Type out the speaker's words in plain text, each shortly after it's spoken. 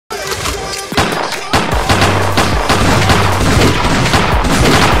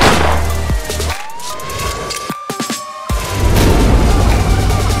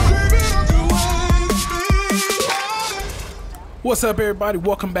What's up, everybody?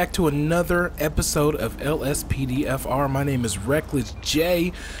 Welcome back to another episode of LSPDFR. My name is Reckless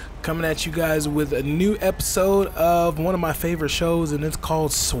J, coming at you guys with a new episode of one of my favorite shows, and it's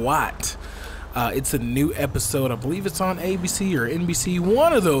called S.W.A.T. It's a new episode. I believe it's on ABC or NBC,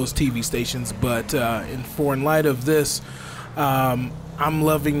 one of those TV stations. But in light of this, I'm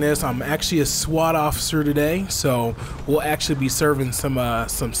loving this. I'm actually a SWAT officer today, so we'll actually be serving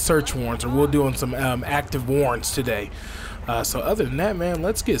some search warrants, or we're doing some active warrants today. So other than that, man,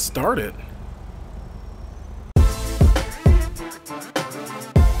 let's get started.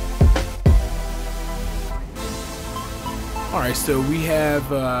 Alright, so we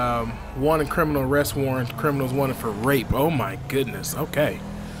have wanted criminal arrest warrant, criminals wanted for rape. Oh my goodness, okay.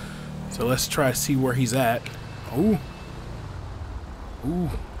 So let's try to see where he's at. Ooh,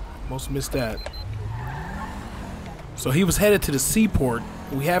 almost missed that. So he was headed to the seaport.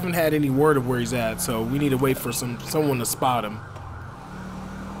 We haven't had any word of where he's at, so we need to wait for someone to spot him.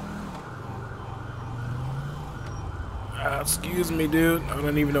 Excuse me, dude. I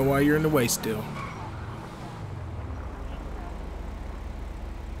don't even know why you're in the way still.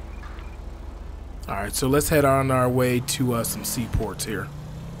 Alright, so let's head on our way to some seaports here.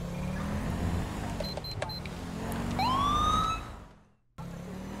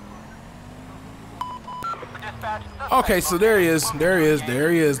 Okay, so there he is. There he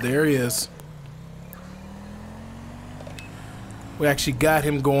is. We actually got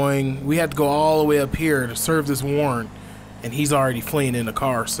him going. We had to go all the way up here to serve this warrant, and he's already fleeing in the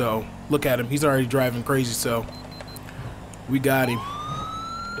car. So look at him. He's already driving crazy. So we got him.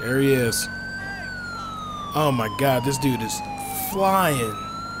 There he is. Oh my God, this dude is flying.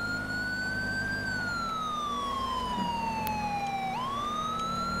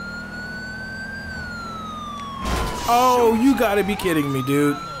 Oh, you gotta be kidding me,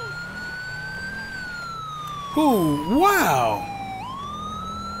 dude. Ooh, wow.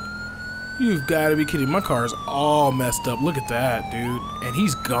 You've gotta be kidding. My car is all messed up. Look at that, dude. And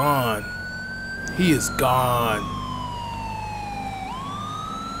he's gone. He is gone.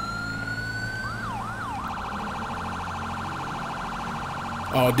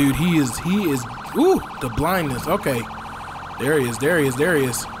 Oh, dude, he is, ooh, the blindness. Okay. There he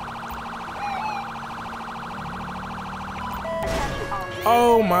is.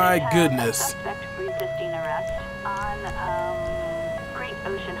 Oh my goodness. Suspect resisting arrest on Great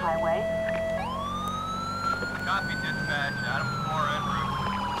Ocean Highway. Copy, dispatch. Adam 4 en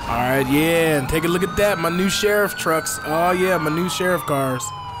route. Alright, yeah, and take a look at that. My new sheriff trucks. Oh yeah, my new sheriff cars.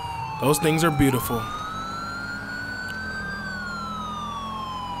 Those things are beautiful.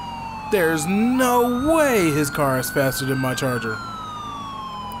 There's no way his car is faster than my Charger.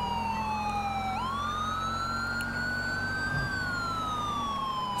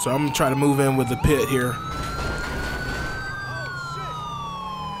 So I'm gonna try to move in with the pit here.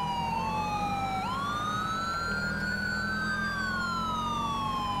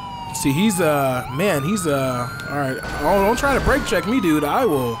 See, he's man, he's all right. Oh, don't try to brake check me, dude. I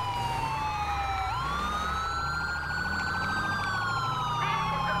will.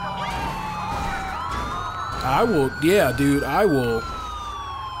 Yeah, dude, I will.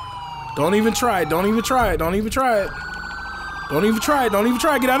 Don't even try it. Don't even try it. Get out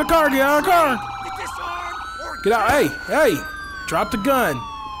of the car. Get out. Hey. Drop the gun.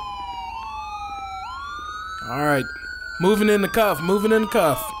 All right. Moving in the cuff.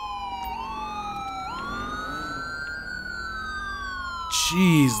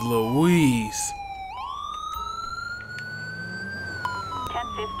 Jeez Louise.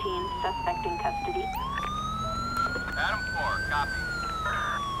 10:15, suspect in custody. Adam 4, copy.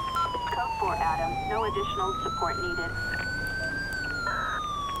 Code 4, Adam. No additional support needed.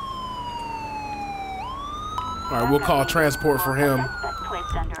 All right, we'll call transport for him. Suspect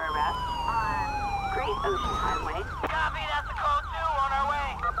placed under arrest on Great Ocean Highway. Copy, that's a code 2 on our way.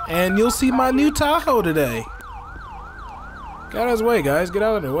 And you'll see my new Tahoe today. Get out of his way, guys. Get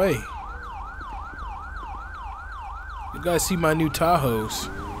out of the way. You guys see my new Tahoes.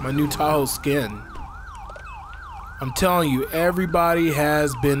 My new Tahoe skin. I'm telling you, everybody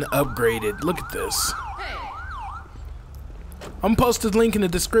has been upgraded. Look at this. I'm posted a link in the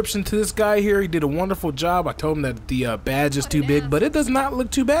description to this guy here. He did a wonderful job. I told him that the badge is too big, but it does not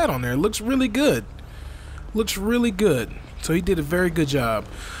look too bad on there. It looks really good. So he did a very good job.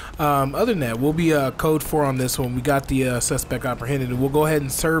 Other than that, we'll be code 4 on this one. We got the suspect apprehended, and we'll go ahead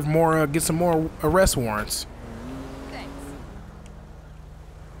and serve more, get some more arrest warrants.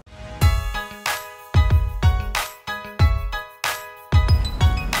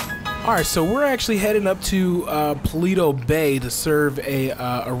 Alright, so we're actually heading up to Paleto Bay to serve a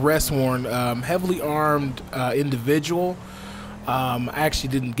arrest warrant. Heavily armed individual. I actually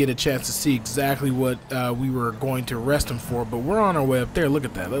didn't get a chance to see exactly what we were going to arrest him for, but we're on our way up there. Look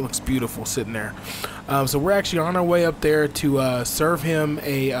at that. That looks beautiful sitting there. So we're actually on our way up there to serve him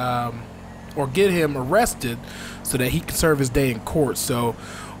or get him arrested so that he can serve his day in court. So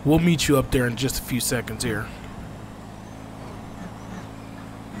we'll meet you up there in just a few seconds here.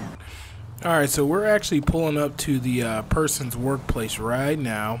 Alright, so we're actually pulling up to the person's workplace right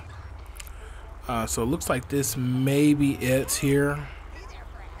now. So it looks like this may be it here.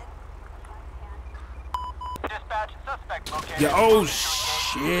 Dispatch, suspect located. Yeah, oh,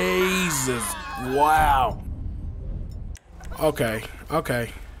 Jesus. Wow. Okay, okay.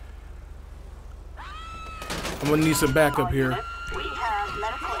 I'm gonna need some backup here. We have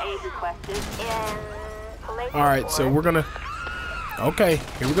medical aid requested in police. Alright, so we're gonna... Okay,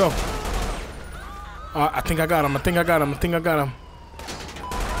 here we go. I think I got him. I think I got him. I think I got him.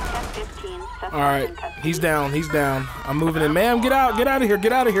 Alright, he's down. He's down. I'm moving in. Ma'am, get out. Get out of here.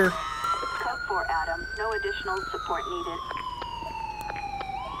 Get out of here. Code 4, Adam. No additional support needed.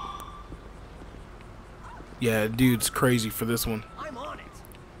 Yeah, dude's crazy for this one. I'm on it.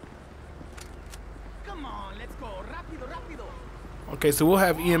 Come on, let's go. Rápido, rápido. Okay, so we'll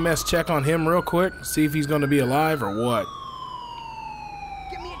have EMS check on him real quick. See if he's going to be alive or what.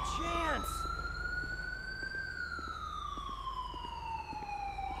 Give me a chance.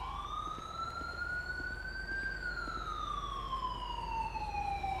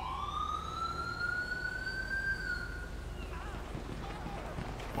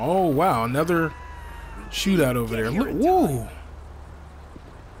 Oh, wow. Another shootout over there. Look, whoa.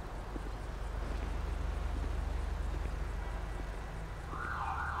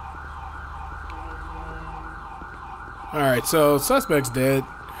 Alright, so suspect's dead.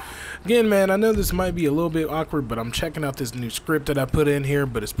 Again, man, I know this might be a little bit awkward, but I'm checking out this new script that I put in here,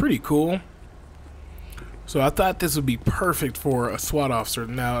 but it's pretty cool. So I thought this would be perfect for a SWAT officer.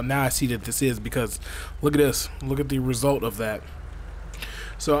 Now I see that this is, because look at this. Look at the result of that.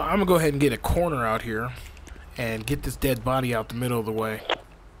 So I'm gonna go ahead and get a corner out here and get this dead body out the middle of the way,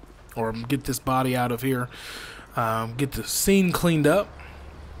 or get this body out of here. Get the scene cleaned up.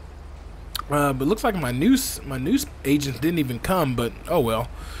 But looks like my news agents didn't even come. But oh well.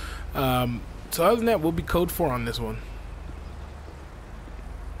 So other than that, we'll be code 4 on this one.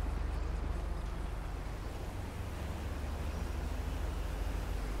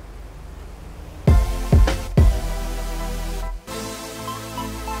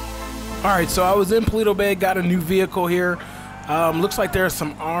 Alright, so I was in Paleto Bay, got a new vehicle here. Looks like there are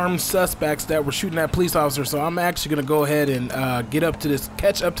some armed suspects that were shooting at police officers, so I'm actually going to go ahead and get up to this,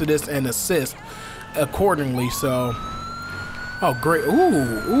 catch up to this, and assist accordingly. So, oh great,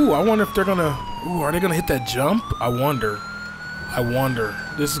 ooh, I wonder if they're gonna, are they gonna hit that jump? I wonder,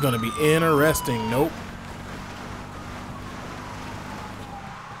 this is gonna be interesting. Nope.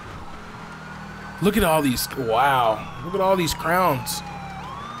 Look at all these, wow, look at all these crowns.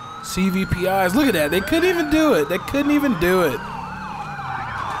 CVPIs, look at that. They couldn't even do it. They couldn't even do it.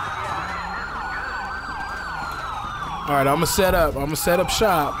 Alright, I'm gonna set up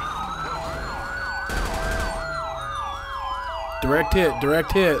shop. Direct hit.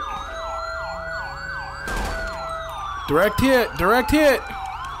 Direct hit.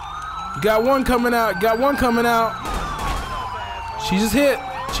 You got one coming out. She just hit.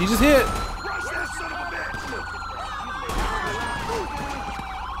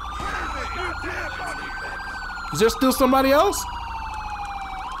 Is there still somebody else?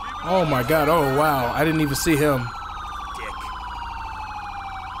 Oh my god, oh wow, I didn't even see him.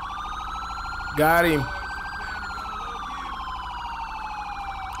 Got him.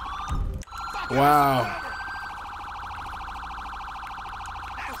 Wow.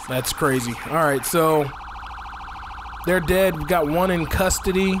 That's crazy. Alright, so they're dead. We got one in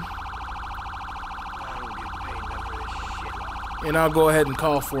custody. And I'll go ahead and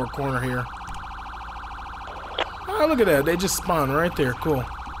call for a corner here. Oh, look at that. They just spawned right there. Cool.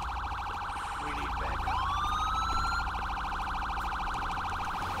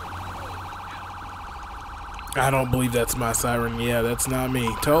 I don't believe that's my siren. Yeah, that's not me.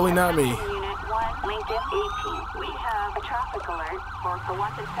 Totally not me. Unit 1, Lincoln 18. We have a traffic alert for a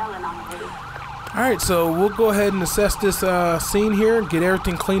wanted felon on the roof. Alright, so we'll go ahead and assess this scene here, get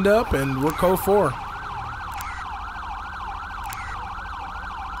everything cleaned up, and we're code 4.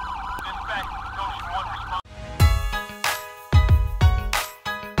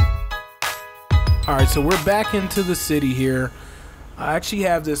 Alright, so we're back into the city here. I actually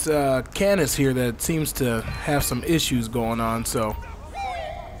have this Canis here that seems to have some issues going on, so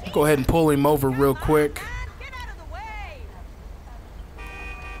I'll go ahead and pull him over real quick. Get out of the way!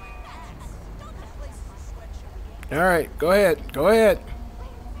 All right, go ahead. Go ahead.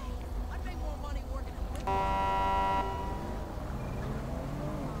 I make more money working in winter.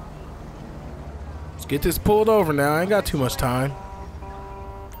 Let's get this pulled over now. I ain't got too much time.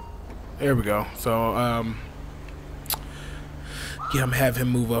 There we go. So, yeah, I'm gonna have him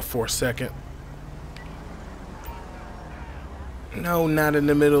move up for a second. No, not in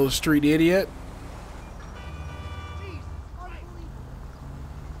the middle of the street, idiot.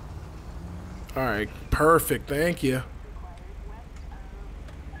 Alright, perfect. Thank you.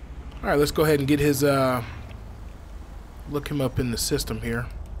 Alright, let's go ahead and get his, look him up in the system here.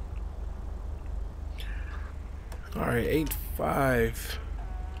 Alright, 85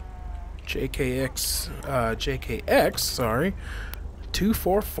 JKX, sorry,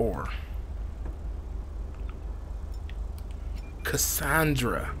 244.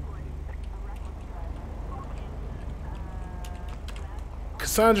 Cassandra.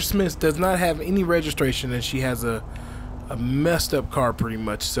 Cassandra Smith does not have any registration, and she has a messed up car pretty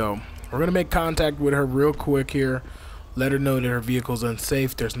much. So we're gonna make contact with her real quick here, let her know that her vehicle's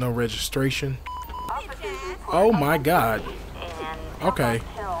unsafe. There's no registration. Oh my God. Okay.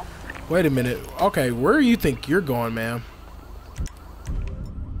 Wait a minute. Okay, where do you think you're going, ma'am?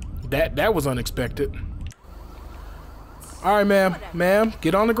 That was unexpected. All right, ma'am,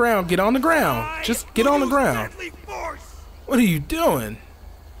 get on the ground. Get on the ground. Just get on the ground. What are you doing?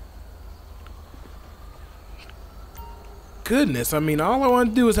 Goodness, I mean, all I want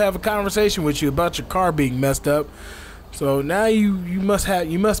to do is have a conversation with you about your car being messed up. So now you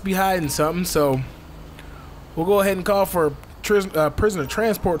must be hiding something. So we'll go ahead and call for prisoner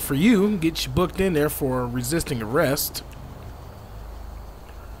transport for you and get you booked in there for resisting arrest.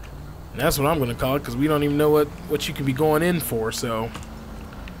 And that's what I'm going to call it, because we don't even know what you could be going in for. So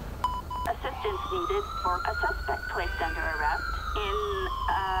Assistance needed for a suspect placed under arrest in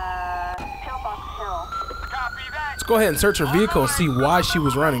Pillbox Hill. Copy that. let's go ahead and search her vehicle and see why she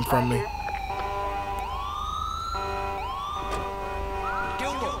was running from me.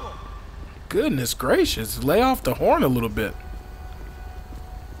 Goodness gracious, lay off the horn a little bit.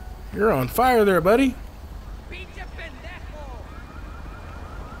 You're on fire there, buddy.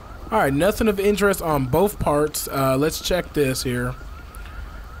 Alright, nothing of interest on both parts. Let's check this here.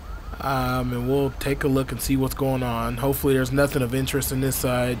 And we'll take a look and see what's going on. Hopefully there's nothing of interest in this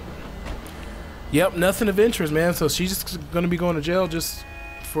side. Yep, nothing of interest, man. So she's just going to be going to jail just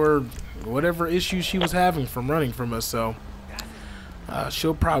for whatever issue she was having from running from us. So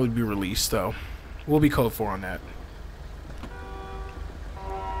she'll probably be released, though. We'll be code 4 on that.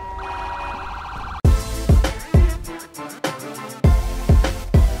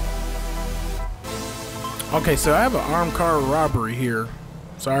 Okay, so I have an armed car robbery here.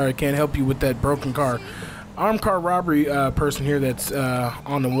 Sorry, I can't help you with that broken car. Armed car robbery person here that's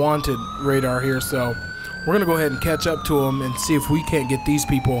on the wanted radar here. So we're gonna go ahead and catch up to them and see if we can't get these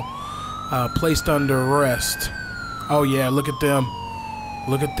people placed under arrest. Oh yeah, look at them.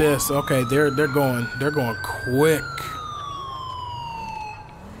 Look at this. Okay, they're going quick.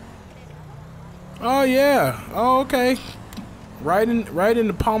 Oh yeah. Oh okay. Right in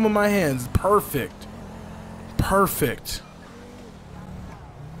the palm of my hands. Perfect. Perfect.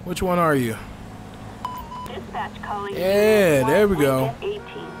 Which one are you? Dispatch calling. Yeah, there we go. 18.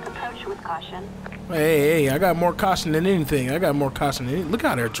 Approach with caution. Hey, I got more caution than anything. I got more caution than anything. Look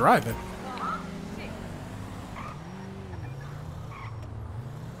how they're driving.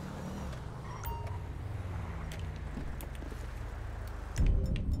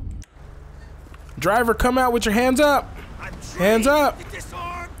 Driver, come out with your hands up. Hands up.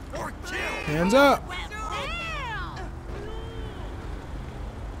 Hands up.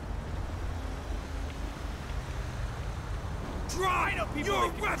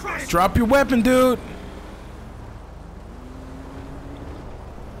 Drop your weapon, dude.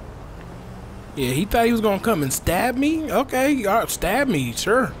 Yeah, he thought he was gonna come and stab me. Okay, stab me,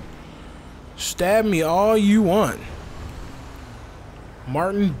 sure. Stab me all you want.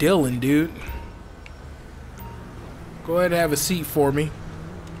 Martin Dillon, dude. Go ahead and have a seat for me.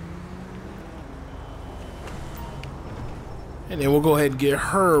 And then we'll go ahead and get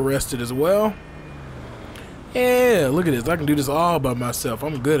her arrested as well. Yeah, look at this. I can do this all by myself.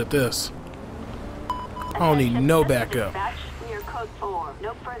 I'm good at this. I don't need no backup. We are code 4.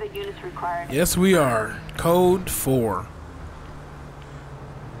 No further units required. Yes, we are. Code 4.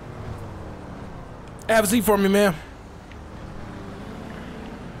 Have a seat for me, ma'am.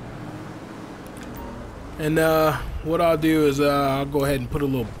 And what I'll do is I'll go ahead and put a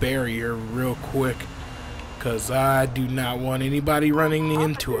little barrier real quick, because I do not want anybody running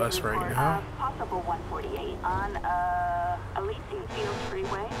into us right now. Possible 148 on Elysian Fields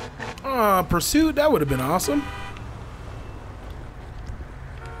Freeway. Pursuit? That would have been awesome.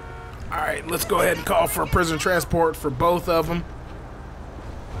 Alright, let's go ahead and call for prisoner transport for both of them.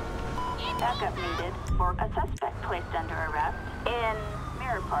 Backup needed for a suspect placed under arrest in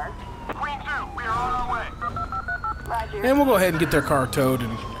Mirror Park. Queen 2, we are on our way. Roger. And we'll go ahead and get their car towed.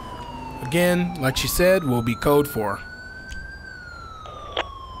 And again, like she said, we'll be code 4.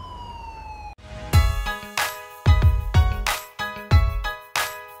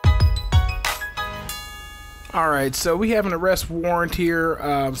 Alright, so we have an arrest warrant here.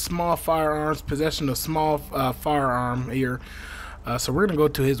 Small firearms, possession of small firearm here. So we're gonna go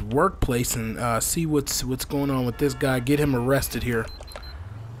to his workplace and see what's going on with this guy. Get him arrested here.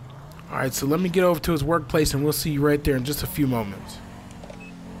 Alright, so let me get over to his workplace and we'll see you right there in just a few moments.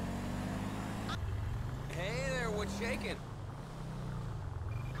 Hey there, what's shaking?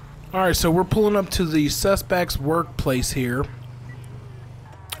 Alright, so we're pulling up to the suspect's workplace here.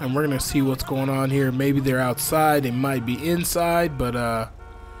 And we're gonna see what's going on here. Maybe they're outside, they might be inside, but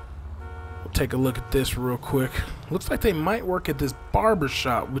we'll take a look at this real quick. Looks like they might work at this barber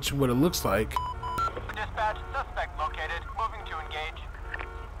shop, which is what it looks like. Dispatch, suspect located. Moving to engage.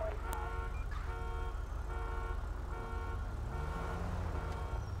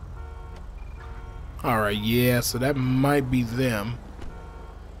 Alright, yeah, so that might be them.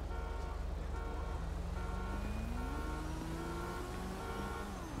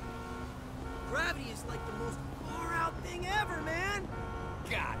 Gravity is like the most far out thing ever, man.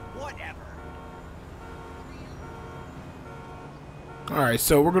 God, whatever. Alright,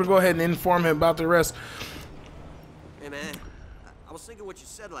 so we're gonna go ahead and inform him about the arrest. Hey man, I was thinking what you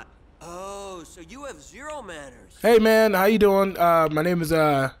said last. Oh, so you have zero manners. Hey man, how you doing? My name is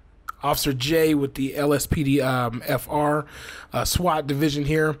Officer J with the LSPDFR SWAT division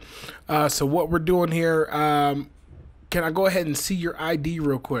here. So what we're doing here, can I go ahead and see your ID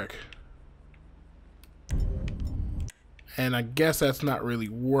real quick? And I guess that's not really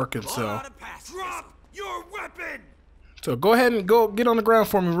working, so. Drop your weapon! So go ahead and go get on the ground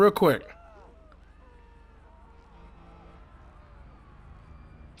for me real quick.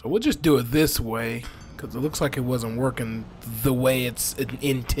 So we'll just do it this way, because it looks like it wasn't working the way it's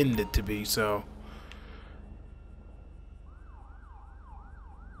intended to be, so.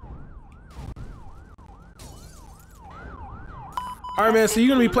 Alright man, so you're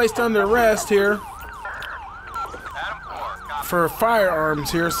going to be placed under arrest here for firearms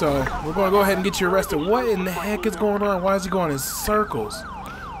here, so we're going to go ahead and get you arrested. What in the heck is going on? Why is he going in circles?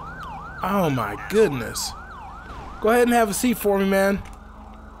 Oh my goodness. Go ahead and have a seat for me, man.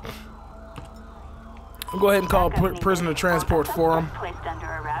 I'll go ahead and call prisoner transport for him. Placed under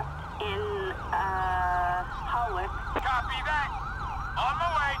arrest in Hollywood. Copy that. On my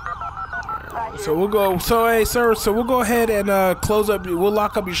way. Roger. So we'll go. So hey, sir. So we'll go ahead and close up. We'll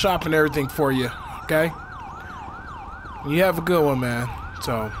lock up your shop and everything for you. Okay. You have a good one, man.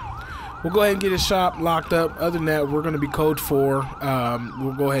 So we'll go ahead and get his shop locked up. Other than that, we're going to be code 4.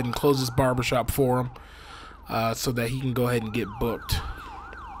 We'll go ahead and close this barbershop for him, so that he can go ahead and get booked.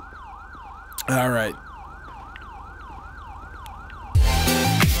 All right.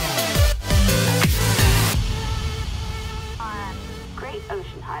 On Great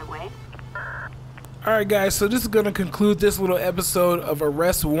Ocean Highway. Alright guys, so this is going to conclude this little episode of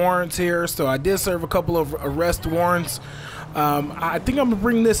arrest warrants here. So I did serve a couple of arrest warrants. I think I'm gonna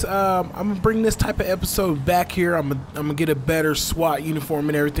bring this type of episode back here. I'm gonna get a better SWAT uniform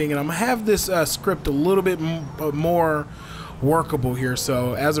and everything, and I'm gonna have this script a little bit more workable here.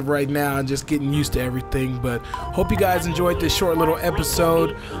 So as of right now, I'm just getting used to everything, but hope you guys enjoyed this short little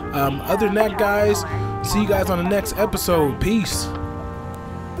episode. Other than that, guys, see you guys on the next episode. Peace.